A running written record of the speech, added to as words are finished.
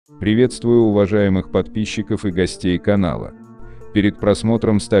Приветствую уважаемых подписчиков и гостей канала. Перед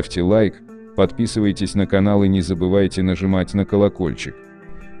просмотром ставьте лайк, подписывайтесь на канал и не забывайте нажимать на колокольчик.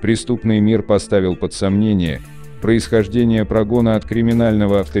 Преступный мир поставил под сомнение происхождение прогона от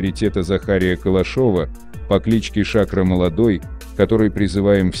криминального авторитета Захария Калашова по кличке Шакро Молодой, который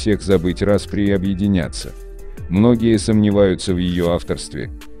призываем всех забыть, распри и объединяться. Многие сомневаются в ее авторстве,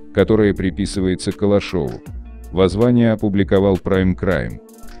 которое приписывается Калашову. Воззвание опубликовал CrimeTimeRu.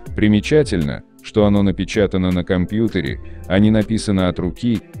 Примечательно, что оно напечатано на компьютере, а не написано от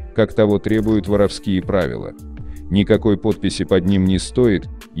руки, как того требуют воровские правила. Никакой подписи под ним не стоит,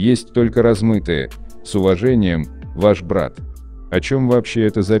 есть только размытое: «С уважением, ваш брат». О чем вообще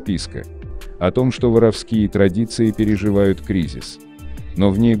эта записка? О том, что воровские традиции переживают кризис. Но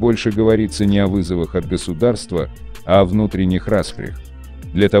в ней больше говорится не о вызовах от государства, а о внутренних распрях.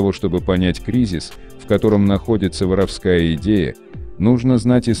 Для того, чтобы понять кризис, в котором находится воровская идея, нужно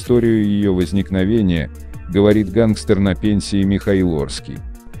знать историю ее возникновения, говорит гангстер на пенсии Михаил Орский.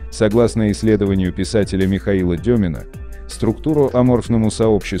 Согласно исследованию писателя Михаила Демина, структуру аморфному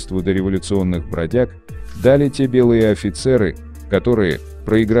сообществу дореволюционных бродяг дали те белые офицеры, которые,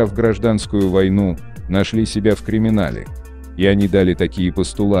 проиграв гражданскую войну, нашли себя в криминале. И они дали такие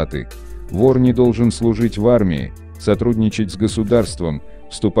постулаты: вор не должен служить в армии, сотрудничать с государством,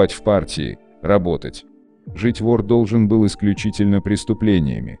 вступать в партии, работать. Жить вор должен был исключительно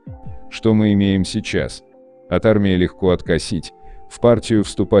преступлениями. Что мы имеем сейчас? От армии легко откосить, в партию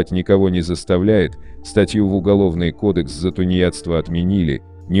вступать никого не заставляет, статью в Уголовный кодекс за тунеядство отменили,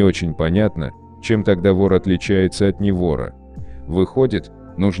 не очень понятно, чем тогда вор отличается от невора. Выходит,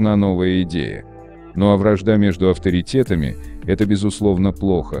 нужна новая идея. Ну а вражда между авторитетами – это безусловно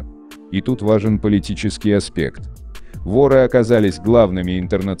плохо. И тут важен политический аспект. Воры оказались главными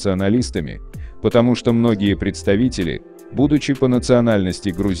интернационалистами, потому что многие представители, будучи по национальности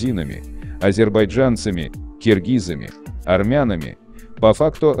грузинами, азербайджанцами, киргизами, армянами, по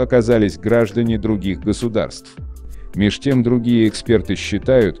факту оказались граждане других государств. Меж тем другие эксперты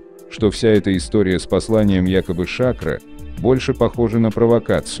считают, что вся эта история с посланием якобы Шакро больше похожа на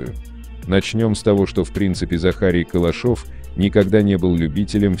провокацию. Начнем с того, что в принципе Захарий Калашов никогда не был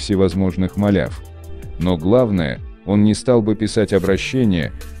любителем всевозможных маляв. Но главное, он не стал бы писать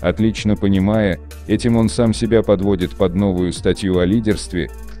обращение, отлично понимая, этим он сам себя подводит под новую статью о лидерстве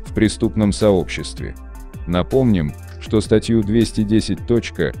в преступном сообществе. Напомним, что статью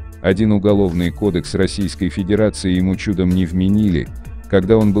 210.1 Уголовный кодекс Российской Федерации ему чудом не вменили,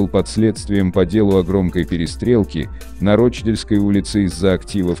 когда он был под следствием по делу о громкой перестрелке на Рочдельской улице из-за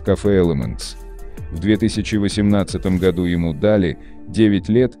активов кафе Elements. В 2018 году ему дали 9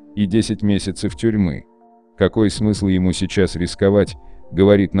 лет и 10 месяцев тюрьмы. Какой смысл ему сейчас рисковать,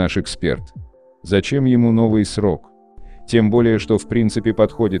 говорит наш эксперт. Зачем ему новый срок? Тем более, что в принципе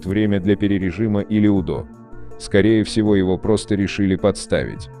подходит время для перережима или УДО. Скорее всего, его просто решили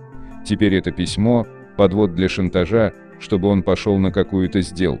подставить. Теперь это письмо – подвод для шантажа, чтобы он пошел на какую-то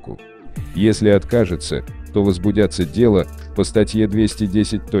сделку. Если откажется, то возбудятся дело по статье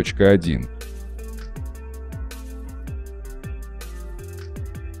 210.1.